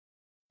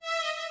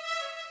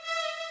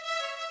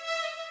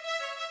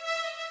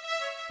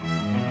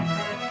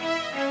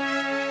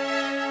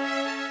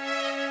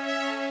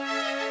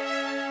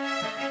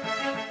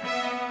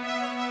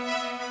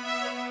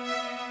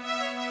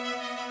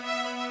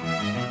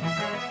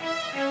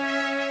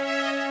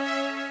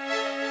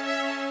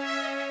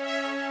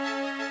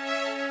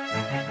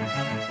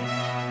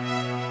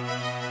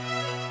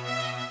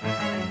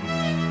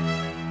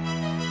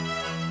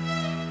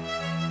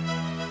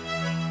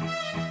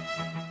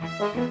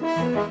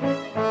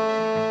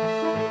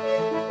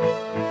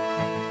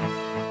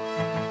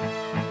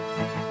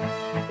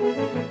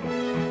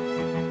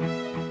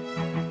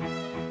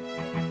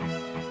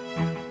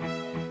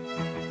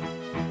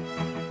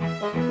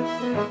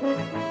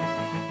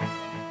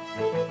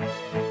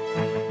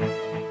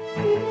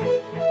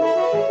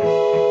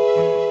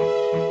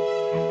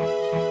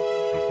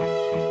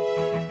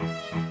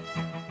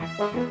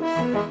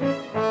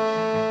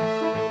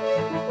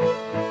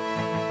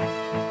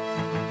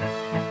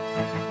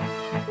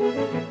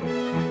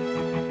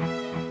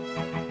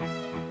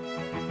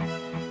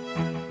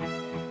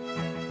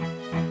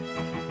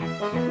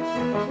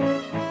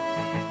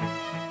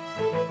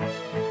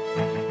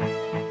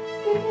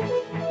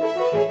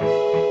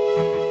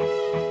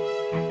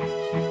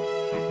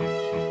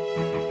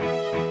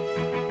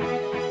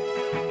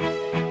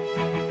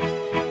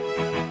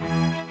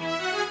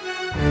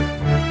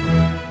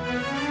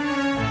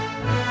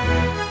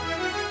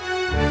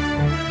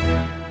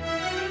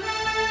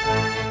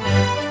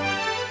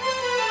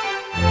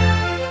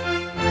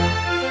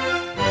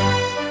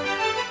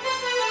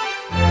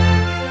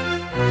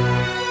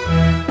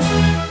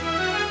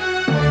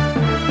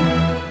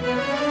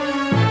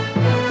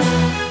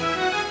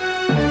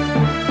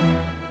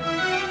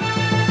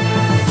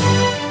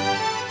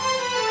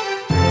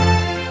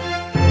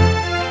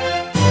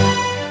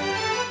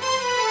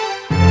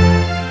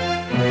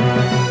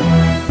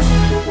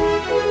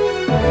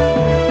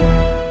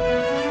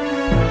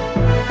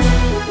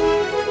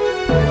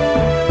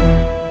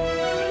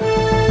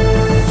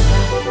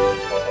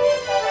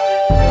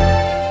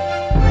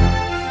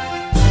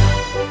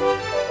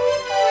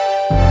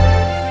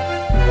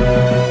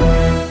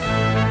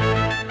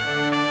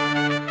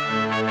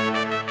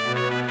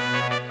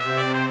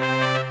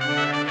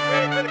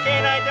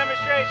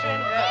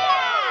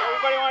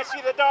Everybody want to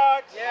see the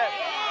dogs? Yeah.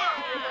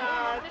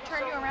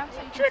 Turn you around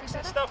some tricks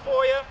and stuff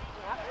for you.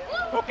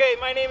 Okay,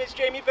 my name is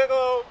Jamie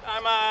Bigelow.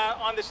 I'm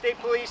on the state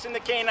police in the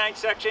K9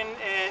 section,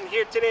 and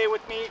here today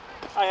with me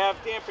I have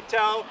Dan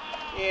Patel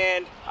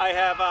and I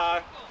have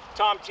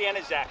Tom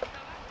Janizak.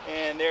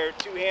 And they're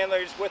two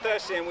handlers with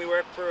us, and we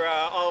work for,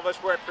 all of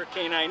us work for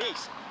K9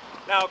 East.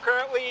 Now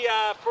currently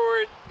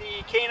for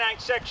the K9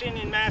 section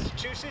in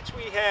Massachusetts,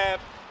 we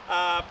have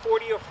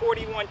 40 or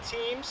 41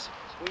 teams.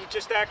 We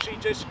actually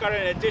just got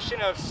an addition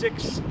of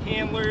 6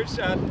 handlers,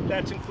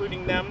 that's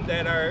including them,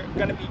 that are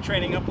going to be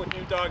training up with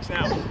new dogs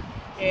now.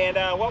 And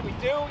what we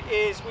do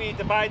is we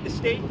divide the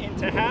state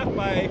into half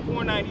by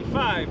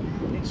 495.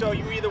 And so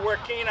you either work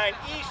K9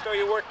 East or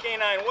you work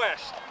K9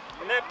 West.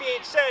 And that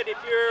being said, if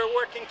you're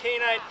working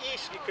K9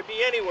 East, you could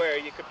be anywhere.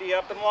 You could be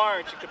up in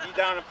Lawrence, you could be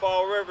down in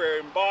Fall River,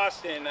 in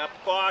Boston, up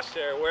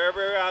Gloucester,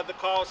 wherever the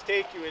calls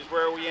take you is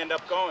where we end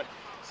up going.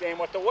 Same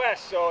with the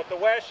West. So at the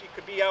West, you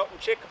could be out in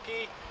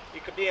Chicopee, you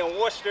could be in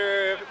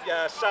Worcester,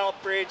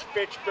 Southbridge,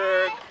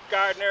 Fitchburg,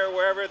 Gardner,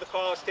 wherever the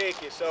calls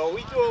take you. So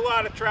we do a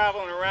lot of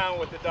traveling around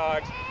with the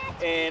dogs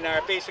and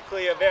are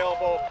basically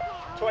available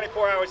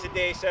 24 hours a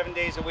day, 7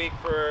 days a week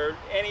for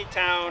any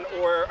town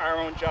or our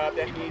own job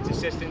that needs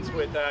assistance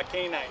with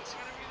canines.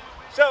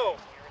 So,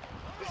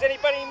 does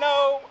anybody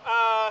know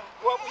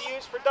what we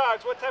use for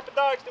dogs? What type of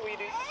dogs do we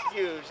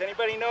use?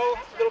 Anybody know,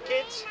 little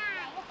kids?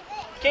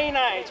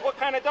 Canines. What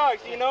kind of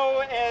dogs? Do you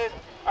know?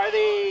 Are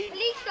they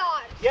police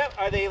dogs? Yep.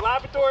 Are they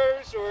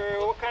Labradors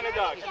or what kind of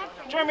dogs?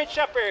 German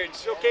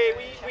Shepherds. Okay,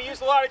 we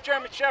use a lot of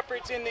German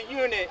Shepherds in the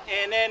unit,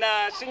 and then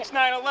since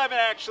 9/11,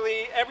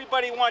 actually,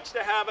 everybody wants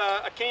to have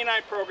a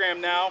canine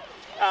program now,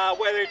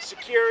 whether it's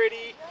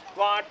security,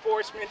 law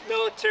enforcement,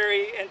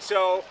 military, and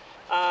so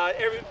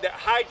the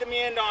high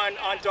demand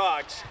on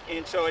dogs,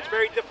 and so it's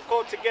very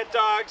difficult to get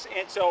dogs.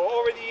 And so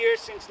over the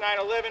years since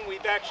 9/11,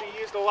 we've actually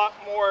used a lot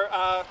more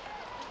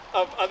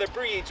of other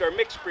breeds or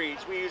mixed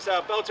breeds. We use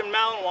Belgian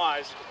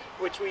Malinois,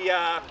 which we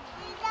have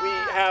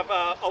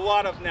a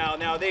lot of now.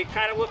 Now they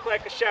kind of look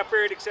like a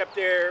shepherd, except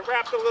they're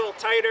wrapped a little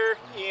tighter,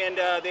 and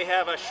they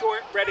have a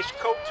short reddish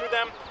coat to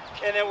them.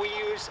 And then we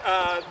use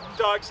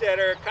dogs that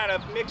are kind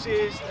of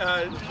mixes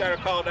that are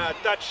called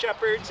Dutch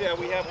Shepherds.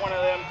 We have one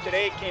of them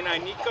today,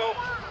 K9 Nico.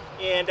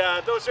 And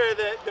those are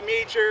the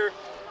major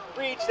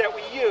breeds that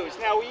we use.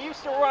 Now we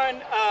used to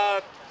run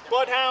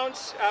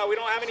bloodhounds. We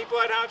don't have any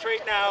bloodhounds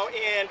right now,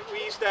 and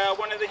we used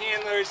one of the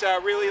handlers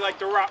really liked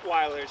the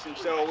Rottweilers, and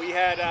so we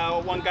had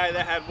one guy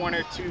that had 1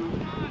 or 2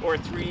 or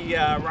 3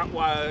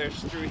 Rottweilers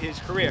through his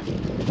career.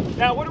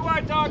 Now, what do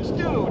our dogs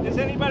do? Can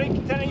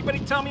anybody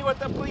tell me what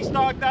the police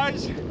dog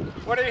does?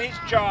 What are his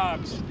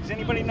jobs? Does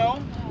anybody know?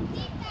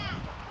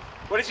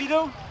 What does he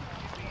do?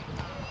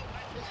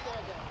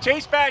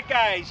 Chase bad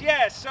guys,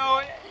 yes.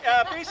 So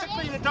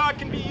basically the dog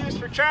can be used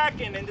for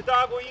tracking, and the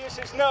dog will use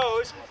his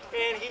nose,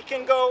 and he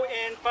can go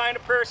and find a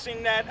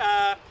person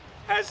that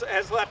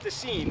has left the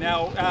scene.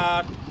 Now,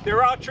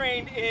 they're all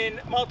trained in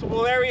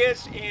multiple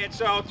areas, and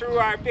so through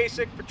our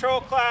basic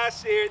patrol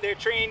class, they're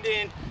trained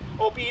in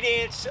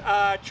obedience,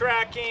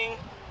 tracking.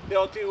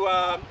 They'll do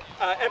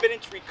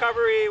evidence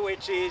recovery,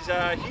 which is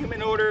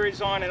human odor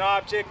is on an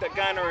object, a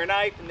gun or a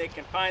knife, and they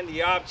can find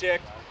the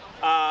object.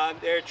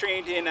 They're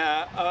trained in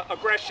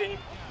aggression,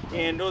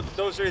 and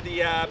those are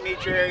the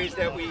major areas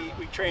that we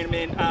train them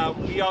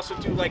in. We also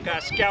do like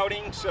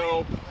scouting,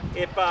 so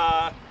if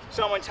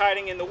someone's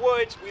hiding in the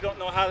woods, we don't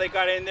know how they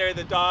got in there,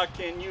 the dog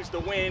can use the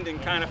wind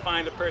and kind of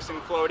find the person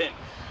and float in.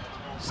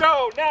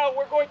 So now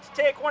we're going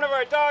to take one of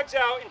our dogs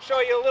out and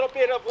show you a little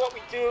bit of what we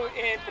do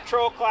in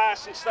patrol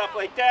class and stuff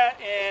like that.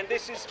 And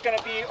this is going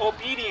to be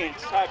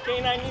obedience.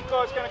 Canine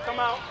Nico is going to come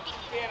out.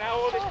 Dan,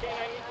 how old is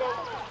Canine Nico?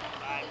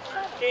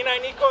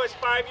 Canine Nico is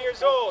 5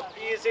 years old.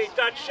 He is a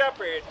Dutch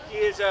Shepherd. He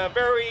is a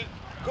very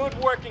good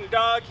working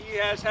dog. He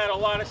has had a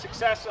lot of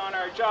success on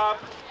our job,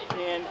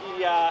 and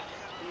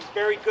he's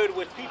very good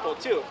with people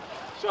too.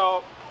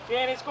 So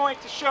Dan is going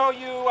to show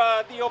you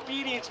the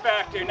obedience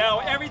factor. Now,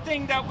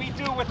 everything that we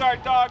do with our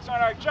dogs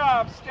on our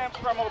job stems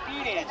from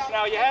obedience.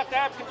 Now, you have to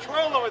have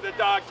control over the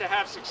dog to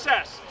have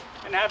success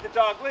and have the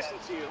dog listen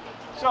to you.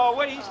 So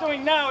what he's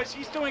doing now is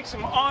he's doing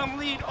some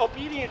on-lead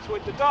obedience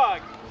with the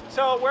dog.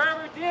 So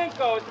wherever Dan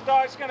goes, the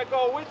dog's going to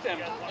go with him,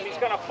 and he's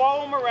going to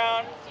follow him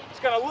around. He's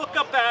going to look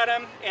up at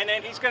him, and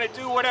then he's going to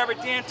do whatever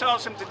Dan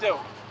tells him to do.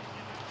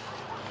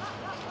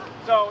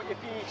 So if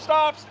he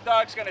stops, the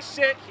dog's going to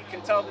sit. He can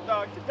tell the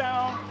dog to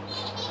down,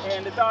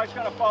 and the dog's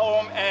going to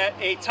follow him at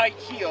a tight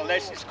heel.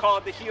 This is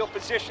called the heel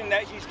position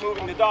that he's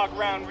moving the dog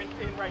around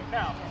in right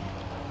now.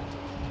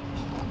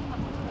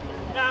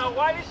 Now,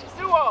 why does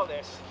he do all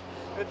this?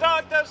 The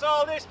dog does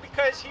all this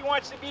because he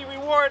wants to be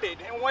rewarded.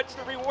 And what's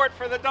the reward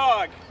for the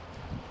dog?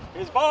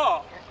 His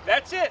ball.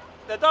 That's it.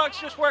 The dogs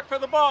just work for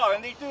the ball,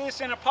 and they do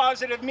this in a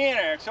positive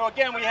manner. So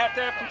again, we have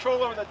to have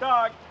control over the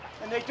dog,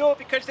 and they do it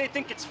because they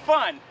think it's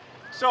fun.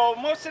 So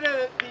most of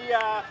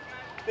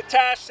the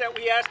tasks that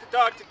we ask the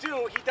dog to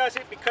do, he does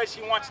it because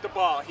he wants the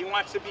ball. He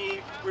wants to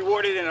be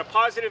rewarded in a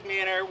positive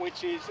manner,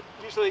 which is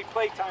usually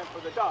playtime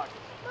for the dog.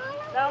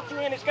 Now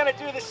Dan is going to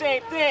do the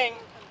same thing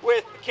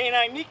with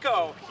Canine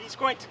Nico. He's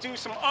going to do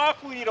some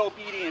off-lead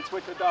obedience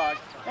with the dog.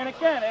 And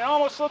again, it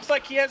almost looks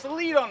like he has a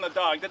lead on the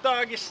dog. The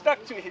dog is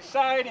stuck to his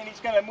side, and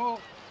he's going to move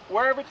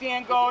wherever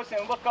Dan goes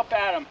and look up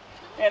at him.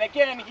 And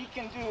again, he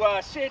can do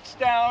sits,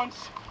 downs.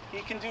 He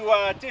can do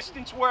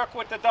distance work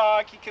with the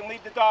dog. He can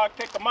lead the dog,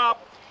 pick him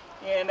up,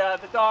 and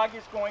the dog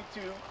is going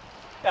to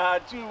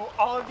do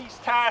all of these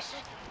tasks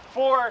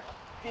for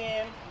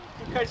Dan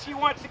because he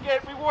wants to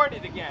get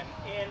rewarded again.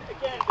 And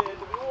again, the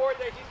reward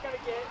that he's going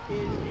to get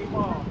is a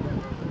ball.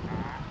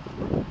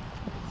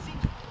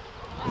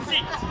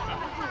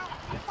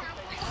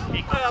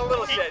 A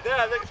little shit.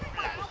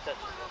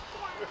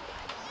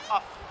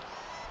 Off.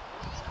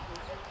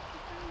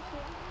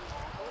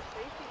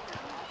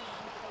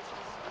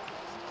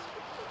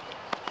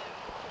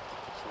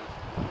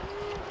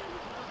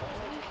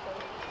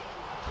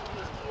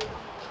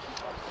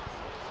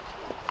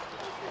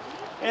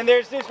 And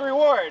there's this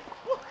reward.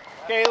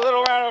 Okay, a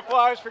little round of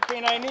applause for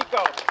Canine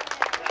Nico.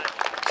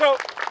 So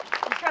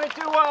he's going to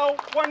do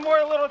one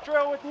more little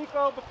drill with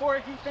Nico before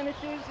he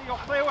finishes. He'll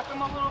play with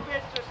him a little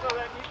bit just so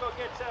that Nico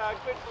gets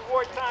good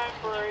reward time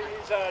for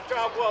his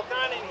job well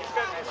done, and he's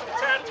going to do some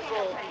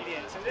tactical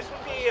obedience. And this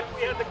would be if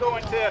we had to go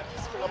into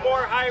a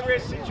more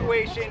high-risk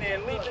situation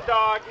and lead the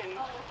dog and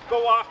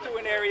go off to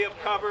an area of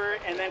cover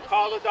and then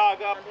call the dog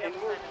up and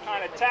move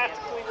kind of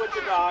tactically with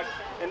the dog.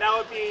 And that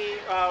would be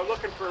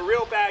looking for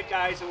real bad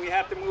guys, and we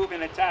have to move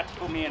in a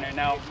tactical manner.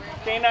 Now,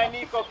 Canine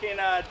Nico can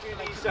do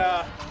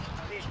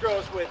these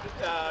drills with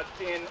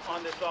Dan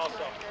on this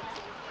also.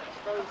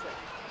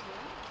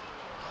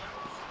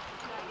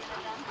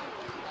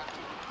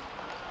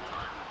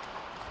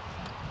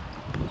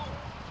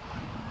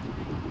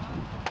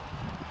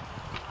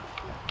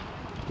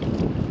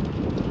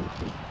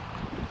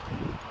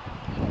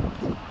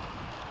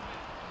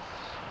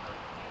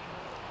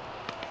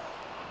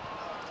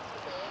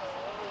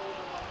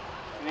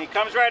 And he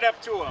comes right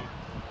up to him.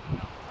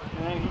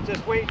 And then he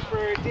just waits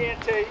for Dan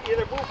to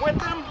either move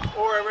with him,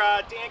 or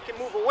Dan can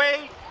move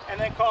away and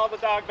then call the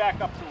dog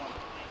back up to him.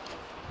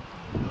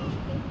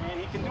 And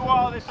he can do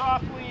all this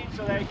off lead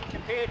so that he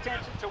can pay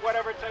attention to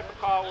whatever type of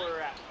call we're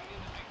at.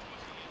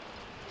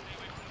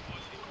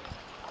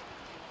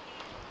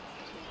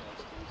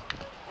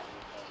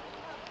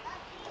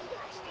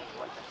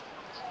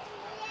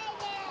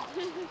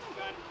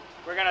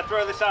 We're going to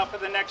throw this out for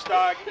the next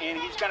dog, and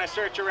he's going to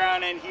search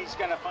around and he's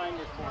going to find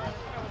it for us.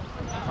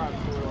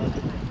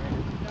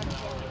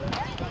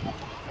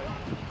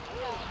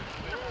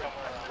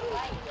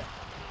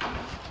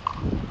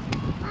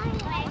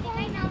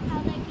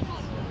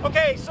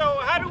 Okay, so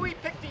how do we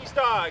pick these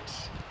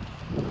dogs?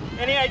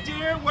 Any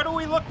idea? What do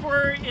we look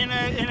for in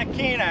a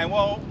canine?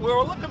 Well,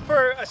 we're looking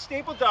for a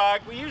stable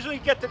dog. We usually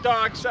get the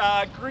dogs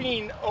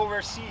green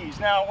overseas.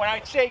 Now, when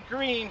I say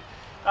green,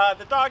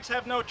 the dogs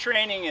have no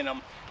training in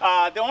them.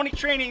 The only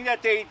training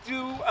that they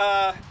do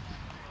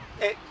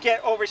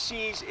get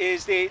overseas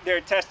is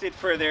they're tested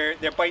for their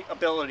bite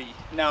ability.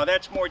 Now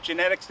that's more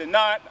genetics than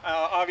not.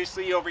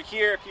 Obviously over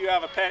here, if you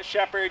have a pet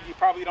shepherd, you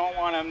probably don't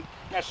want them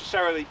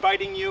necessarily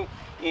biting you,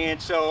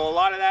 and so a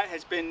lot of that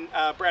has been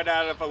bred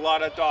out of a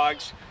lot of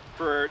dogs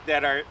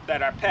that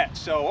are pets.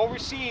 So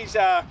overseas,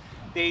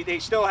 they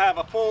still have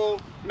a full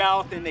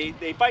mouth and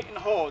they bite and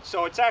hold.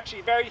 So it's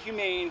actually very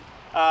humane.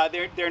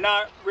 They're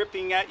not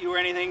ripping at you or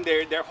anything.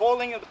 They're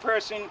holding the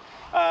person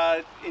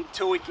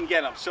until we can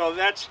get them. So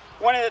that's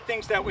one of the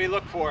things that we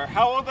look for.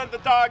 How old are the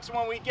dogs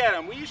when we get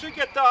them? We usually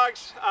get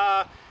dogs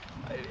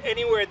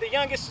anywhere. The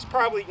youngest is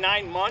probably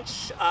 9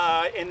 months,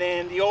 and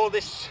then the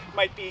oldest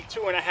might be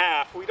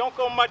 2.5. We don't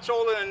go much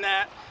older than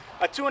that.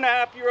 A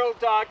 2.5-year-old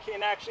dog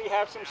can actually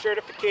have some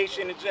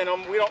certifications in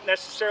them. We don't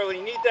necessarily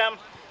need them.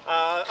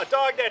 A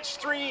dog that's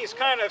 3 is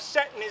kind of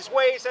set in his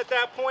ways at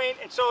that point,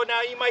 and so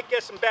now you might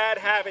get some bad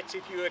habits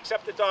if you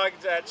accept a dog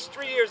that's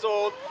 3 years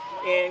old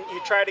and you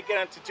try to get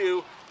them to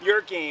do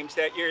your games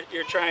that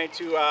you're trying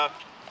to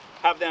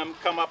have them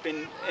come up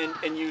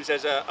and use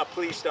as a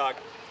police dog.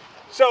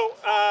 So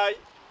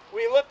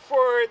we look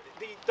for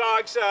the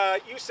dog's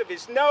use of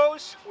his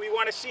nose. We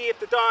want to see if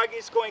the dog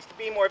is going to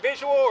be more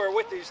visual or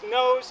with his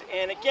nose.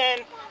 And again,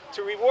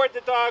 to reward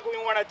the dog, we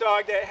want a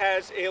dog that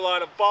has a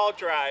lot of ball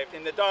drive,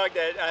 and the dog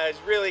that is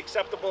really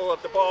acceptable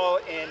of the ball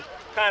and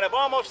kind of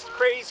almost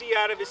crazy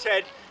out of his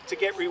head to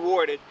get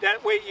rewarded.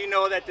 That way you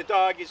know that the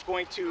dog is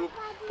going to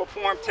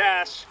perform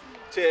tasks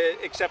to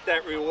accept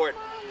that reward.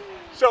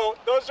 So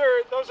those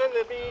are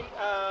the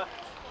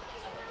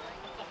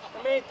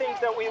main things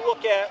that we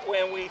look at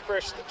when we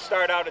first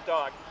start out a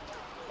dog.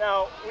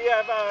 Now we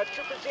have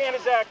Trooper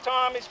Janizak.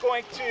 Tom is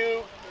going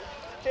to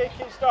take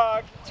his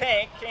dog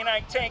Tank,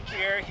 canine Tank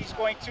here. He's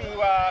going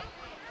to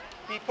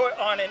be put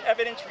on an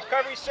evidence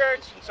recovery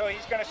search, and so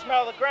he's going to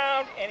smell the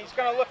ground and he's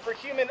going to look for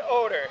human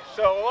odor.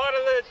 So a lot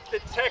of the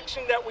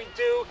detection that we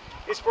do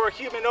is for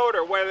human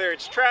odor, whether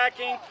it's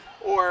tracking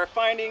or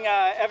finding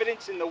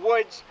evidence in the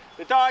woods.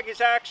 The dog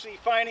is actually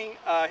finding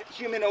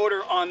human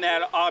odor on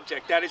that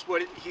object. That is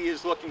what he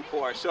is looking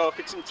for. So if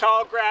it's in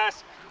tall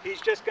grass,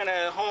 he's just going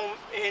to home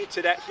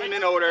into that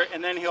human odor,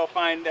 and then he'll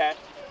find that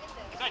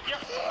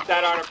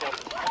article.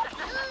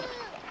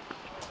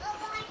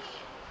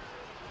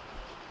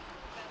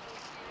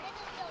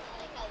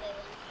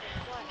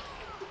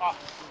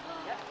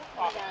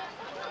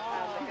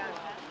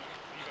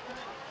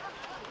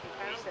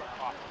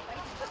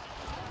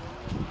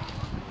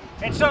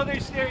 And so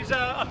there's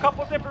a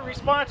couple different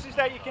responses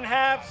that you can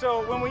have.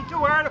 So when we do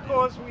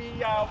articles, we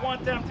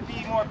want them to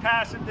be more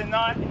passive than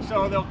not. And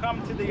so they'll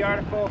come to the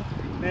article,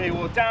 they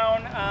will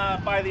down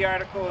by the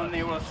article, and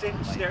they will sit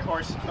and stare,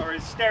 or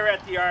stare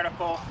at the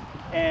article,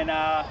 and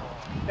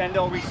then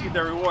they'll receive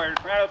their reward.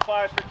 Round of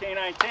applause for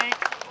Canine Tank.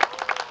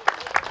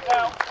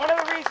 Now, one of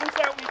the reasons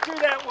that we do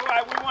that,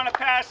 why we want a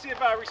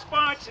passive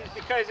response, is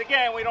because,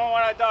 again, we don't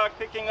want a dog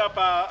picking up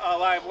a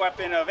live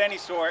weapon of any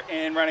sort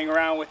and running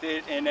around with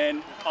it, and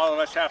then all of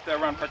us have to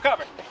run for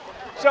cover.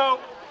 So,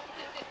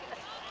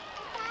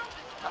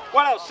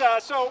 what else?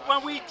 So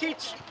when we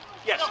teach,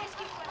 yes?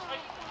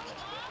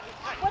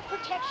 What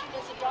protection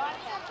does a dog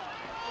have?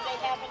 Do they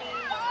have any?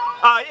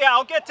 Yeah,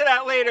 I'll get to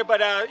that later,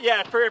 but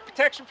yeah, for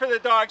protection for the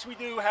dogs, we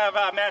do have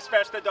Mass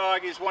Vesta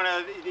Dog is one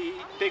of the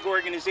big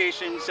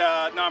organizations,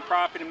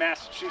 nonprofit in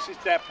Massachusetts,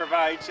 that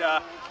provides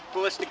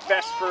ballistic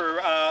vests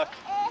for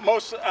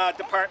most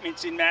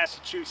departments in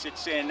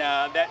Massachusetts, and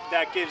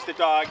that gives the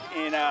dog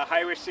in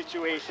high-risk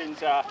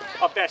situations a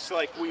vest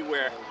like we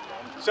wear.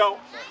 So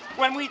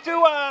when we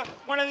do,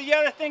 one of the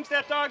other things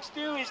that dogs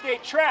do is they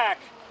track.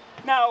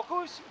 Now,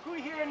 who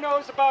here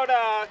knows about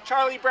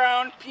Charlie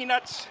Brown,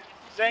 Peanuts?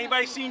 Has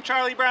anybody seen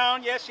Charlie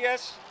Brown? Yes,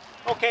 yes.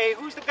 Okay,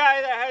 who's the guy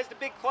that has the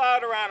big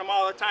cloud around him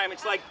all the time?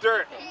 It's like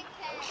dirt.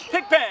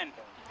 Pigpen.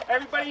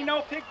 Everybody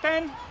know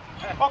Pigpen?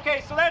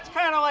 Okay, so that's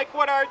kind of like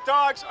what our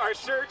dogs are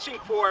searching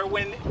for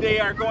when they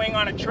are going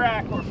on a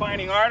track or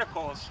finding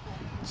articles.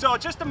 So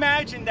just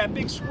imagine that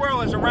big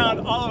swirl is around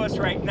all of us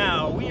right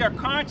now. We are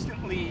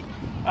constantly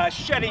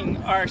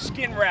shedding our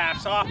skin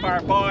rafts off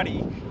our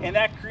body, and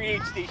that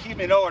creates the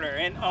human odor.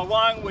 And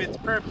along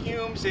with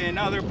perfumes and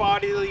other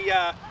bodily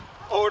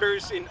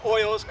odors and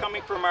oils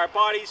coming from our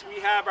bodies,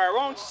 we have our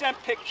own scent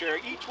picture.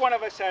 Each one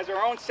of us has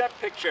our own scent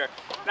picture.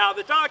 Now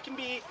the dog can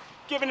be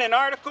given an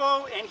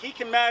article, and he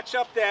can match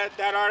up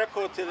that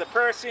article to the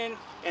person,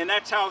 and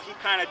that's how he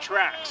kind of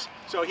tracks.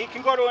 So he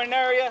can go to an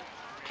area,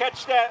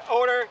 catch that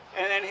odor,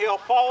 and then he'll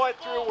follow it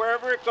through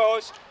wherever it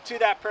goes to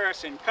that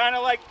person. Kind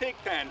of like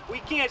Pigpen. We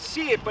can't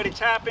see it, but it's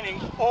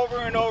happening over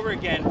and over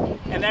again,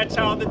 and that's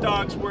how the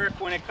dogs work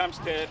when it comes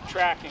to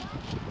tracking.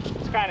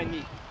 It's kind of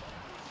neat.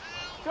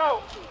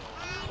 So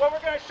what we're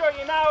going to show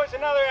you now is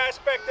another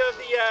aspect of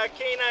the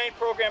canine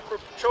program for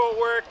patrol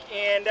work,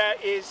 and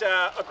that is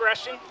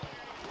aggression.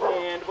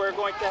 And we're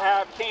going to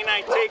have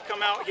Canine Tank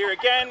come out here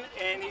again,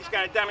 and he's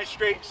going to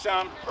demonstrate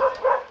some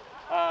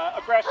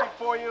aggression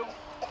for you.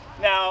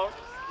 Now,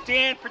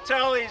 Dan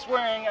Patel is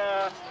wearing,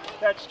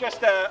 that's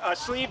just a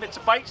sleeve, it's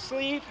a bite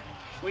sleeve,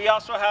 We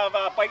also have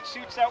bite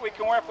suits that we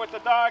can work with the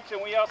dogs,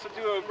 and we also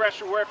do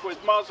aggression work with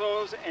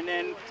muzzles, and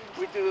then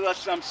we do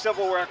some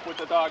civil work with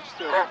the dogs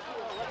too.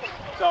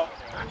 So,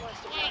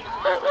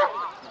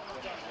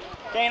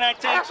 Canine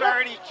tank's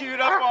already queued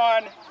up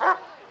on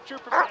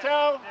Trooper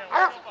Patel.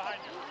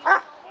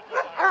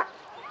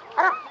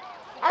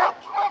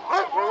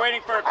 We're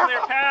waiting for a clear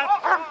path.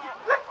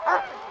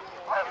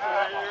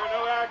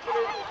 No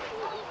accidents.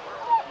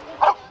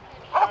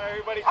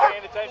 Everybody's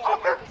paying attention.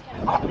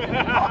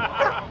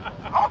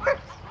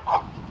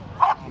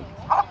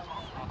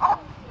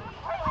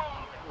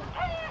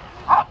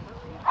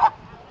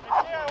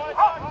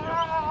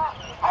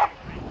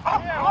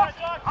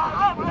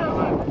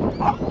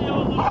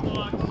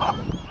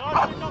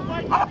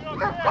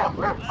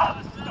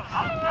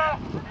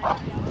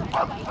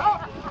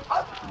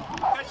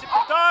 Because if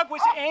the dog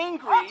was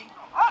angry,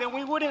 then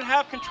we wouldn't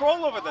have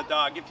control over the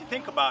dog, if you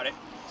think about it.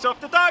 So if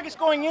the dog is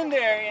going in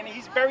there and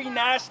he's very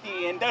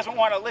nasty and doesn't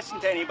want to listen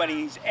to anybody,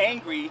 he's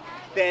angry,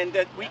 then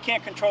we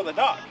can't control the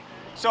dog.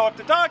 So if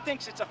the dog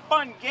thinks it's a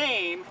fun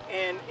game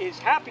and is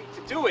happy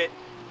to do it,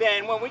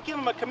 then when we give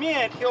him a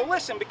command, he'll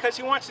listen because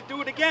he wants to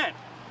do it again.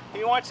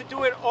 He wants to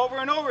do it over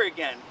and over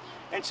again.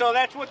 And so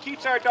that's what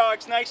keeps our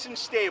dogs nice and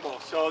stable.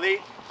 So they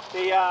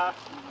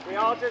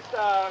all just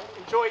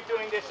enjoy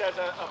doing this as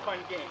a fun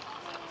game.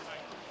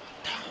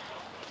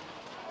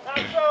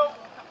 So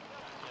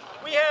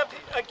we have,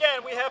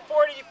 again, we have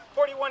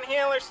 41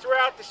 handlers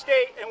throughout the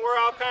state, and we're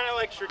all kind of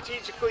like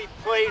strategically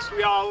placed.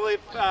 We all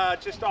live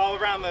just all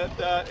around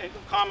the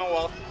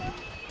Commonwealth.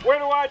 Where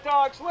do our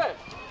dogs live?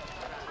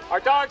 Our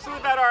dogs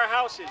live at our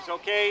houses,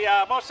 okay?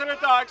 Most of the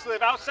dogs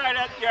live outside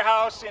at your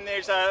house, and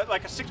there's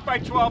like a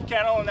 6x12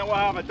 kennel, and then we'll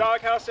have a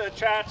dog house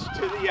attached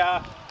to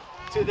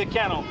the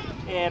kennel.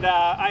 And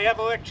I have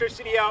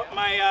electricity out in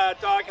my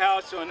dog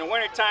house, so in the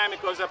winter time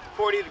it goes up to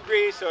 40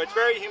 degrees, so it's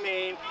very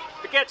humane.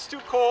 If it gets too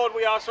cold,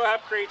 we also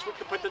have crates we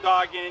can put the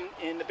dog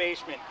in the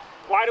basement.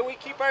 Why do we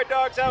keep our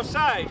dogs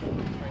outside?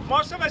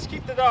 Most of us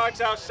keep the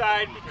dogs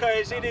outside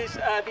because it is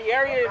the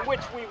area in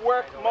which we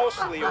work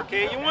mostly,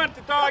 okay? You want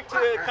the dog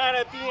to kind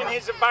of be in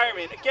his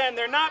environment. Again,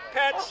 they're not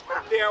pets,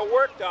 they are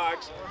work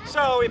dogs.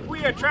 So if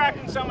we are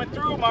tracking someone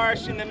through a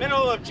marsh in the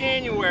middle of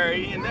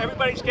January and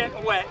everybody's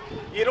getting wet,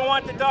 you don't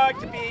want the dog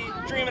to be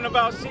dreaming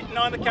about sitting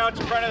on the couch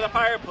in front of the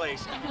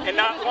fireplace and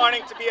not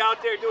wanting to be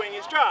out there doing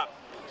his job.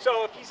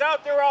 So if he's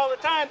out there all the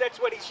time, that's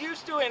what he's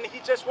used to, and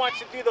he just wants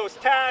to do those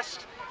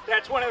tasks.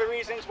 That's one of the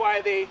reasons why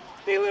they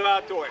live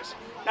outdoors.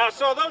 Now,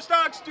 so those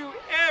dogs do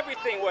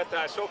everything with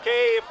us,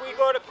 okay? If we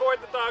go to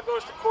court, the dog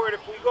goes to court.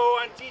 If we go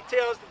on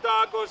details, the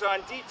dog goes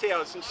on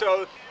details. And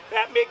so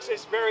that makes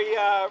us very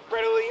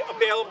readily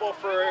available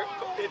for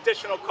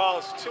additional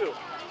calls, too.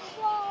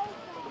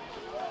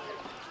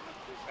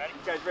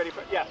 You guys ready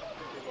for, yeah.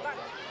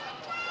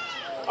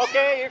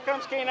 Okay, here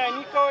comes Canine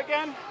Nico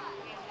again.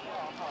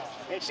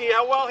 And see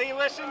how well he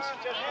listens?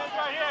 Just hands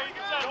right here, you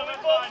can set hold in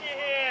both your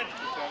hands.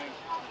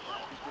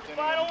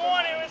 Final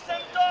warning, with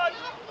some dogs.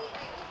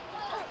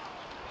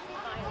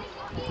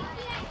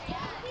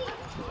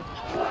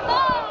 Look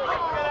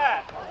at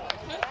that.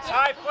 It's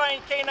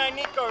high-flying Canine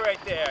Nico right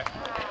there.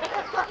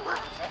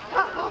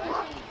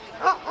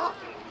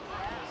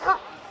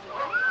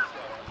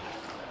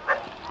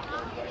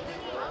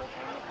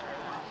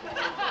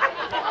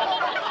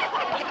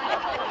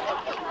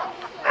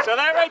 So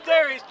that right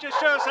there just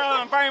shows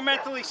how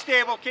environmentally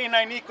stable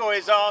Canine Nico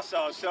is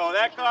also. So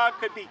that dog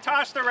could be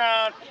tossed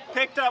around,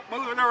 picked up,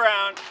 moving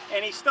around,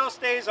 and he still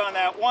stays on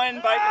that one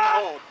bite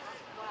and hold.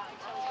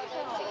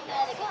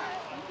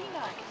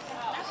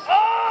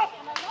 Oh!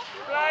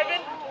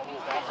 Driving.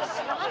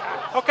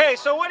 Okay,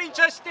 so what he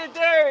just did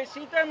there is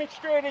he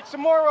demonstrated some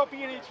more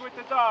obedience with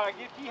the dog.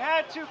 If he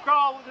had to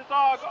call the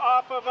dog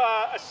off of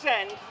a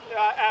send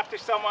after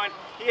someone,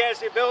 he has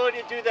the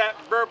ability to do that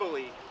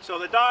verbally. So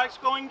the dog's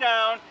going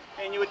down,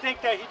 and you would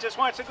think that he just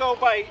wants to go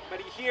bite, but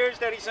he hears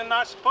that he's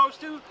not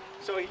supposed to,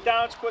 so he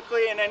downs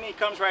quickly, and then he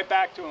comes right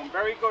back to him.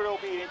 Very good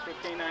obedience with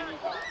Canine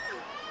Nico.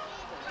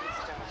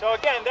 So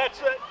again, that's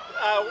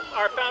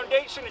our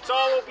foundation. It's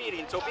all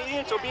obedience,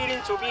 obedience,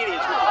 obedience,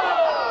 obedience.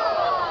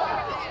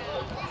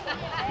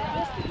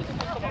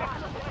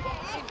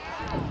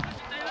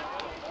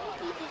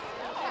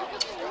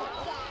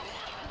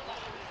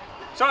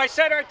 So I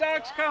said our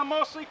dogs come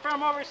mostly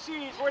from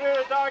overseas. Where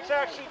do the dogs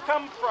actually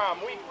come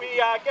from? We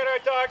get our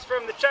dogs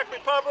from the Czech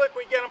Republic,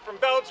 we get them from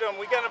Belgium,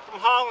 we get them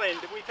from Holland.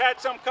 We've had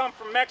some come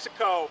from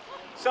Mexico,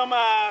 some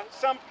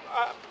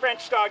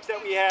French dogs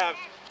that we have.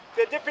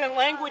 The different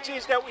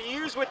languages that we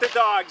use with the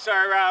dogs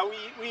are,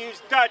 we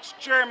use Dutch,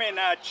 German,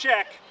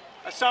 Czech,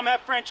 some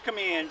have French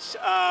commands.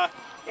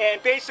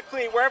 And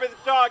basically wherever the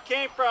dog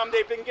came from,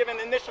 they've been given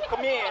initial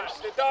commands.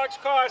 The dogs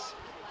cost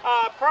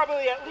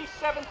probably at least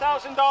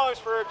 $7,000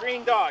 for a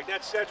green dog.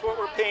 That's what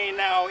we're paying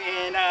now.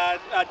 And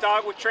a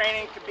dog with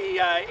training could be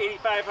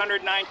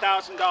 $8,500,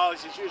 $9,000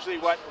 is usually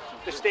what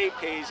the state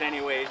pays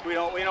anyways. We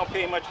don't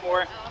pay much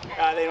more.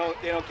 They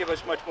don't give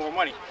us much more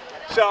money.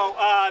 So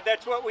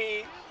that's what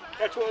we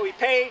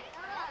pay.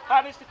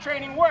 how does the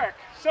training work?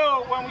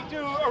 So when we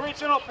do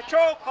original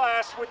patrol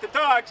class with the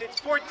dogs, it's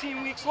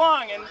 14 weeks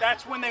long, and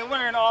that's when they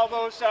learn all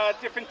those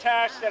different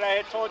tasks that I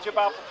had told you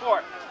about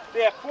before.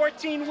 They have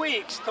 14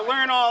 weeks to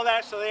learn all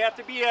that, so they have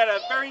to be at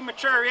a very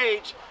mature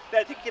age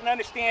that they can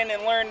understand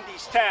and learn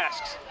these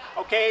tasks.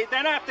 Okay,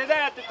 then after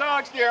that, the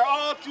dogs, they're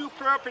all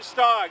due-purpose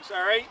dogs,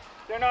 all right?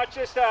 They're not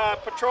just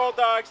patrol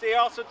dogs, they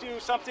also do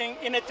something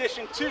in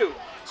addition to.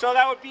 So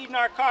that would be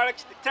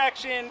narcotics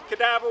detection,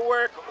 cadaver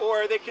work,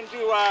 or they can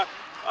do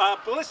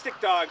ballistic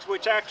dogs,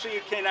 which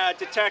actually can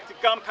detect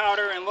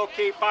gunpowder and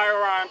locate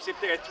firearms if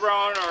they're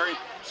thrown or in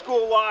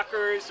school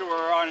lockers or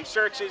on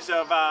searches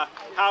of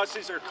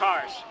houses or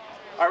cars.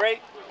 All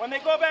right, when they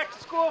go back to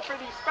school for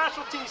these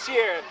specialties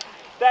here,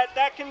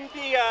 that can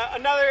be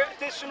another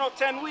additional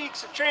 10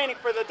 weeks of training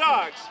for the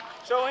dogs.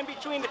 So in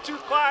between the two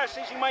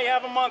classes, you might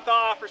have a month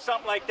off or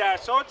something like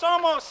that. So it's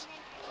almost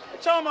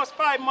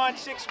 5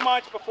 months, 6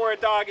 months before a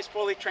dog is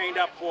fully trained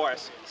up for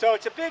us. So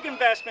it's a big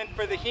investment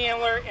for the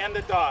handler and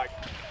the dog.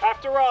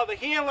 After all, the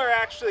handler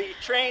actually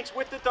trains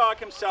with the dog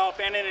himself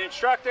and an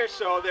instructor,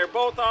 so they're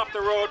both off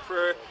the road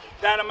for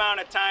that amount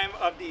of time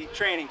of the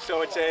training.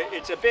 So it's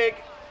a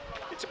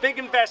big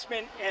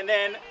investment. And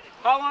then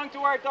how long do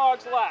our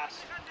dogs last?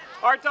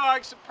 Our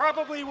dogs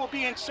probably will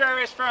be in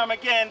service from,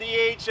 again, the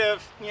age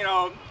of, you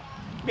know,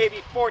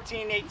 maybe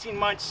 14, 18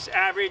 months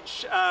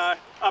average,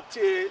 up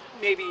to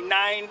maybe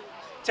 9,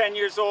 10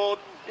 years old,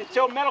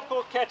 until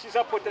medical catches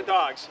up with the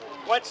dogs.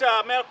 Once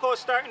medical is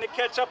starting to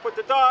catch up with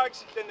the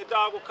dogs, then the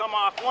dog will come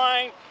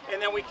offline,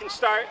 and then we can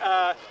start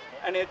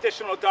an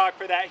additional dog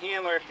for that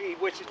handler if he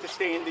wishes to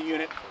stay in the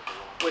unit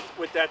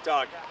with that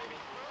dog.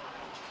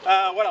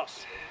 What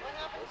else?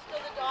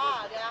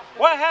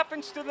 What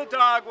happens to the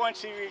dog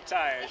once he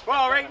retires?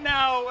 Well, right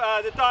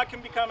now, the dog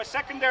can become a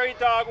secondary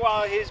dog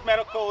while his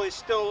medical is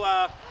still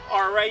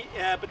all right,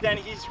 but then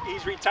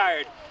he's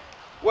retired.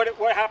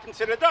 What happens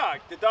to the dog?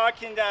 The dog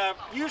can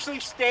usually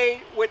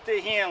stay with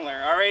the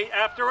handler, all right?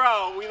 After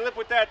all, we live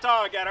with that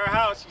dog at our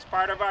house. He's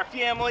part of our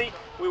family.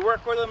 We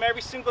work with him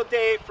every single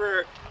day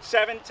for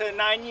 7 to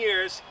 9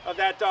 years of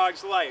that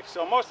dog's life.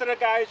 So most of the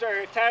guys are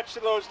attached to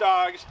those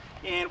dogs,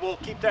 and we'll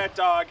keep that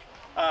dog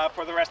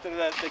for the rest of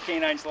the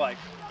canine's life.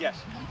 Yes.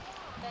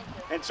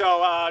 And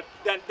so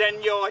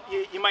then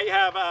you might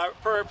have,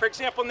 for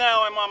example,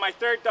 now I'm on my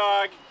third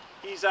dog.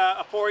 He's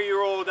a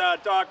 4-year-old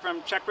dog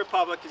from Czech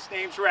Republic. His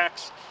name's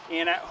Rex.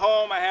 And at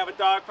home I have a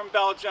dog from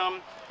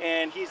Belgium,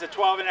 and he's a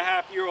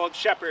 12-and-a-half-year-old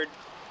shepherd.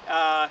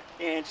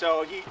 And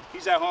so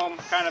he's at home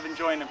kind of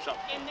enjoying himself.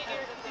 In the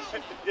air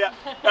conditioning? Yeah,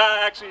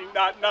 actually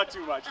not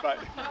too much, but.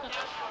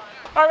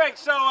 All right,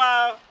 so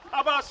how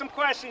about some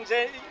questions?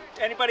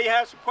 Anybody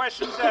have some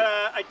questions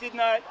that I did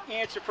not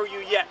answer for you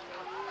yet?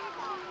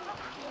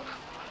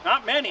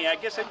 Not many. I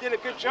guess I did a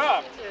good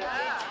job. Does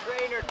each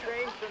trainer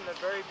train from the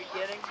very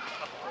beginning?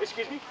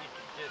 Excuse me?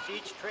 Does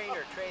each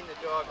trainer train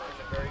the dog from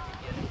the very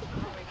beginning?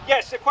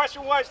 Yes, the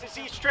question was, does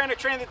each trainer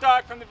train the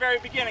dog from the very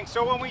beginning?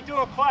 So when we do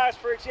a class,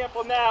 for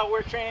example, now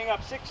we're training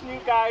up 6 new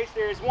guys.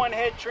 There's 1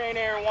 head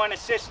trainer and 1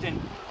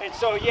 assistant. And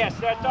so yes,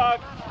 that dog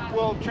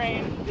will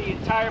train the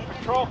entire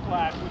patrol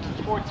class, which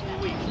is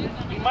 14 weeks.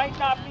 He might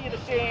not be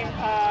the same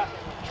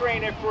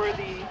trainer for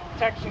the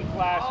detection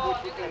class,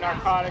 which would be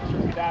narcotics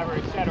or cadaver,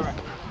 etc.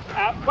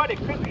 But it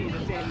could be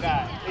the same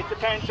guy. It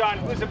depends on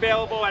who's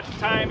available at the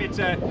time. It's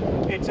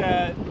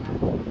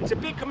a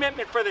big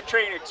commitment for the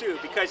trainer too,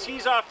 because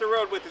he's off the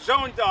road with his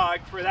own dog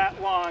for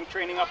that long,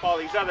 training up all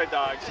these other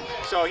dogs.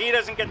 So he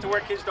doesn't get to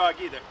work his dog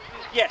either.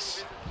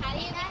 Yes? How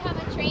do you become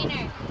a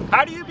trainer?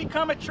 How do you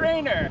become a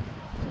trainer?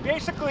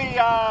 Basically,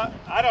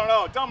 I don't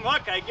know, dumb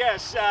luck, I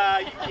guess.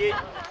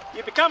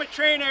 You become a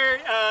trainer.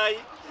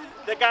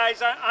 The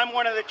guys, I'm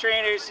one of the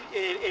trainers.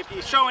 If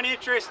you show an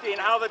interest in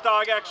how the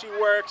dog actually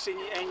works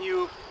and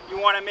you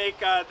want to make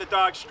the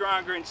dog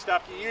stronger and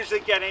stuff, you usually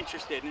get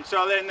interested. And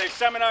so then there's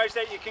seminars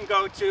that you can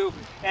go to,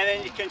 and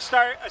then you can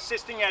start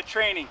assisting at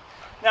training.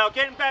 Now,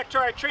 getting back to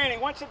our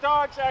training, once the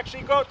dogs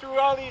actually go through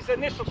all these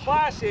initial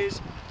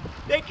classes,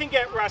 they can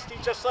get rusty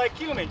just like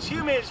humans.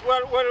 Humans,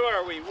 what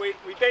are we?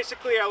 We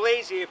basically are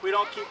lazy if we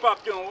don't keep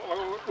up doing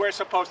what we're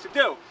supposed to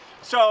do.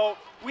 So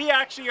we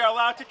actually are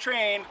allowed to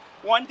train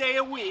 1 day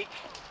a week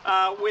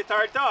with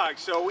our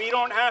dogs. So we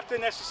don't have to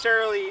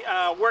necessarily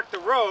work the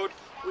road.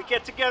 We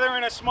get together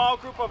in a small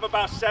group of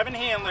about 7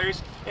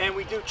 handlers, and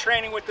we do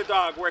training with the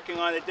dog, working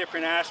on the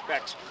different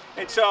aspects.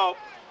 And so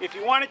if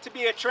you wanted to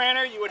be a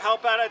trainer, you would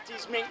help out at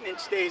these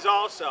maintenance days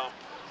also,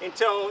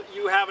 until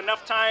you have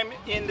enough time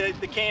in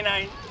the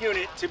canine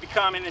unit to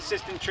become an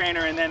assistant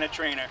trainer and then a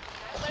trainer.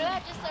 What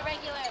about just a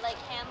regular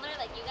handler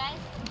like you guys?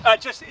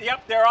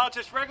 Yep, they're all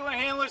just regular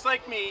handlers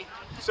like me.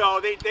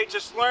 So they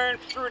just learn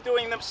through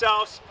doing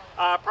themselves.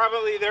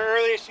 Probably the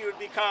earliest you would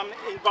become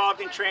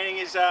involved in training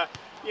is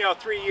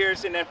 3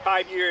 years, and then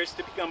 5 years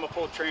to become a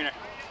full trainer.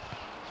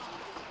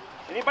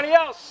 Anybody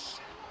else?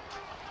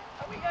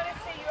 Are we going to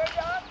see your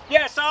dog?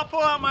 Yes, I'll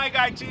pull out my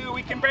guy too.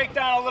 We can break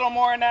down a little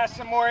more and ask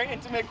some more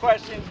intimate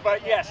questions,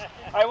 but yes,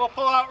 I will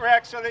pull out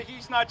Rex so that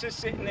he's not just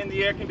sitting in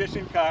the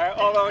air-conditioned car,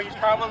 although he's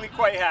probably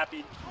quite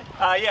happy.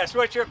 Yes,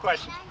 what's your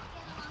question?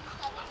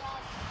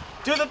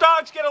 Do the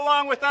dogs get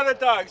along with other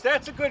dogs?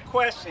 That's a good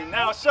question.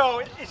 Now, so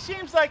it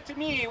seems like to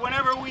me,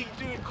 whenever we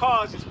do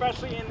calls,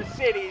 especially in the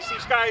cities,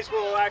 these guys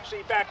will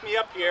actually back me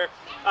up here.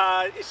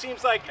 It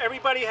seems like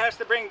everybody has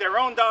to bring their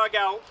own dog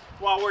out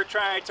while we're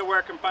trying to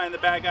work and find the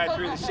bad guy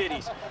through the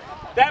cities.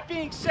 That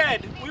being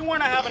said, we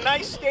want to have a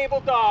nice, stable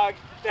dog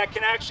that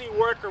can actually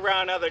work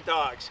around other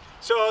dogs.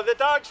 So the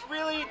dogs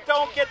really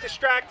don't get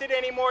distracted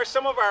anymore.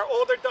 Some of our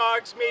older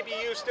dogs may be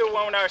used to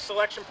when our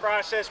selection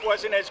process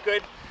wasn't as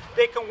good.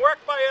 They can work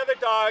by other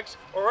dogs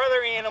or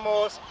other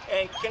animals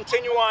and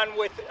continue on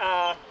with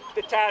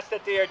the task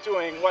that they are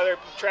doing, whether it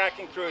be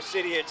tracking through a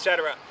city,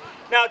 etc.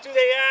 Now, do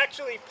they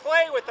actually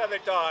play with other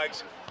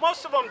dogs?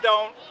 Most of them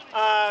don't.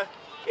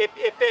 If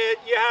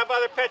you have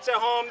other pets at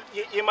home,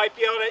 you might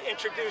be able to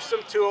introduce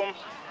them to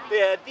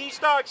them. These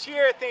dogs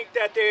here think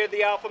that they're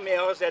the alpha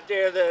males, that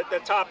they're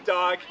the top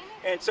dog,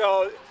 and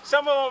so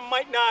some of them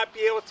might not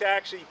be able to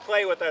actually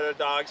play with other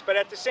dogs, but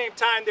at the same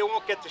time, they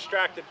won't get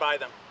distracted by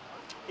them.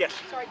 Yes?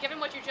 Sorry, given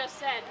what you just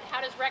said, how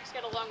does Rex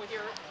get along with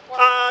your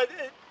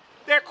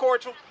they're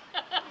cordial.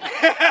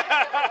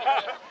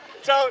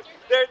 So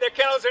their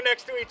kennels are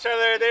next to each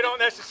other. They don't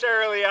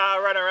necessarily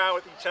run around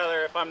with each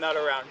other if I'm not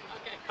around.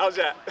 Okay. How's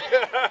that?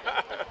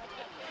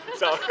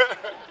 So,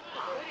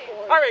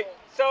 all right.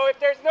 So if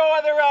there's no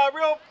other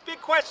real big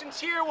questions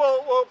here,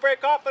 we'll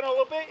break off in a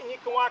little bit, and you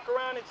can walk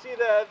around and see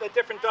the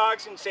different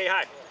dogs and say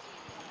hi.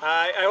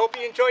 I hope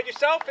you enjoyed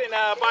yourself, and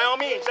by all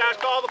means,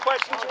 ask all the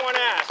questions you want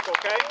to ask,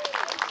 okay?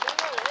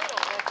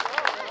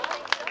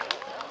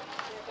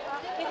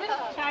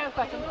 Can I have a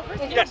question?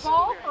 Is Yes. it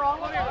ball for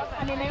all of them?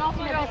 I mean, they all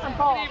seem to have different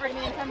balls. I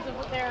mean, in terms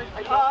of their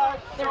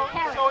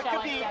character. So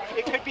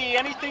it could be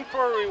anything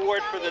for a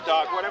reward for the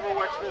dog, whatever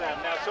works for them.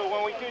 Now, so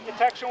when we do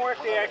detection work,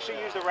 they actually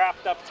use a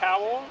wrapped up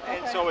towel,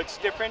 and so it's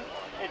different.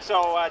 And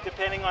so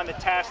depending on the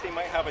task, they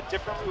might have a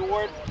different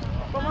reward.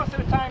 But most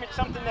of the time, it's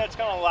something that's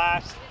going to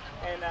last,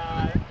 and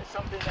it's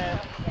something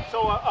that.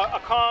 So a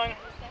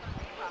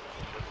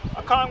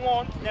Kong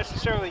won't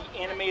necessarily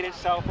animate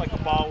itself like a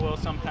ball will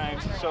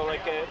sometimes. So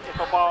like if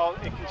a ball,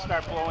 it can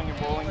start blowing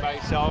and rolling by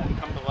itself and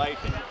come to life,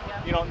 and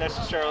you don't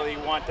necessarily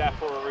want that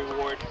for a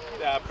reward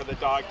for the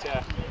dog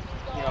to,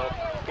 you know,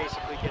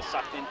 basically get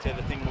sucked into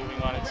the thing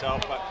moving on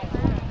itself. But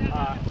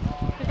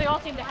Because they all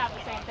seem to have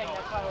the same thing.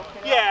 That's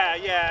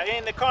why yeah,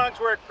 and the Kongs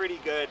work pretty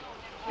good.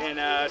 And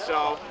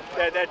so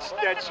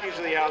that's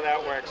usually how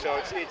that works. So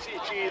it's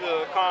either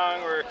the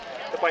Kong or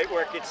the bite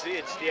work. It's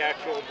the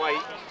actual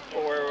bite,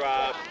 or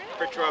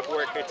for drug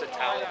work, it's a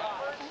towel.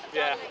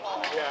 Yeah.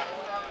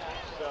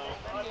 So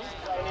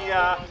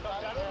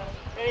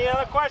any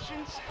other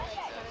questions?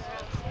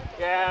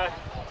 Yeah.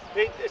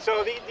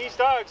 So these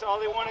dogs, all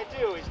they want to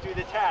do is do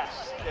the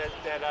tasks that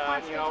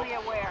you know. Constantly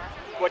aware.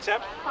 What's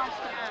that?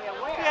 Constantly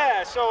aware.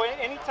 Yeah, so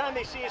anytime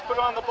they see us put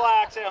on the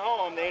blacks at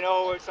home, they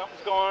know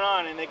something's going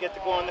on, and they get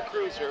to go on the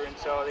cruiser, and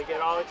so they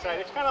get all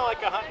excited. It's kind of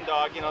like a hunting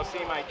dog, you know,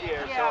 same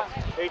idea. Yeah.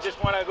 So they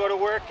just want to go to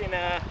work and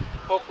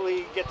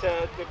hopefully get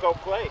to go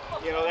play.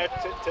 You know,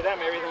 that to them,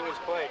 everything is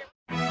play.